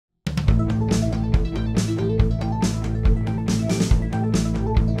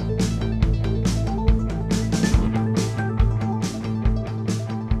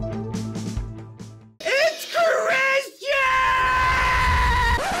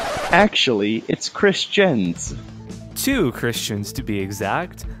Actually, it's Christians. 2 Christians to be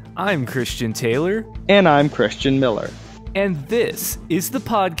exact. I'm Christian Taylor. And I'm Christian Miller. And this is the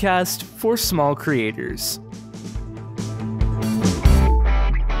podcast for small creators.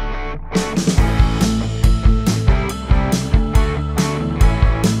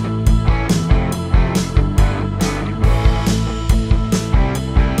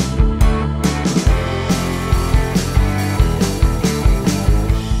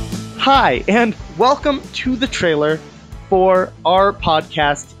 Hi, and welcome to the trailer for our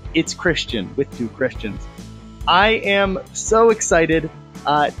podcast, It's Christian, with 2 Christians. I am so excited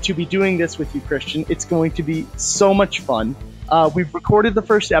to be doing this with you, Christian. It's going to be so much fun. We've recorded the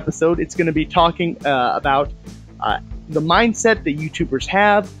first episode. It's going to be talking about the mindset that YouTubers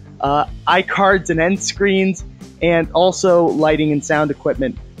have, iCards and end screens, and also lighting and sound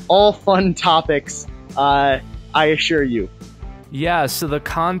equipment. All fun topics, I assure you. Yeah, so the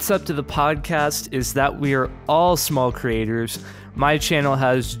concept of the podcast is that we are all small creators. My channel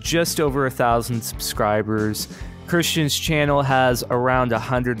has just over 1,000 subscribers. Christian's channel has around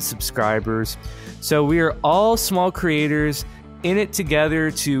 100 subscribers. So we are all small creators in it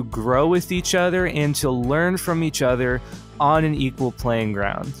together to grow with each other and to learn from each other on an equal playing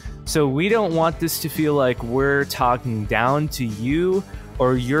ground. So we don't want this to feel like we're talking down to you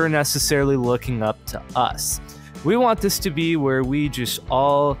or you're necessarily looking up to us. We want this to be where we just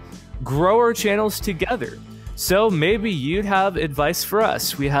all grow our channels together. So maybe you'd have advice for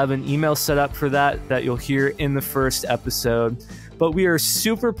us. We have an email set up for that you'll hear in the first episode. But we are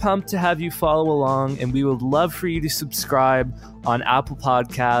super pumped to have you follow along, and we would love for you to subscribe on Apple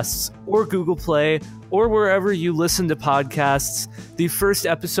Podcasts or Google Play or wherever you listen to podcasts. The first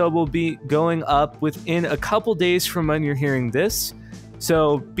episode will be going up within a couple days from when you're hearing this.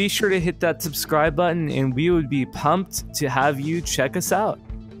 So be sure to hit that subscribe button, and we would be pumped to have you check us out.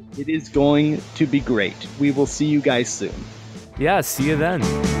 It is going to be great. We will see you guys soon. Yeah, see you then.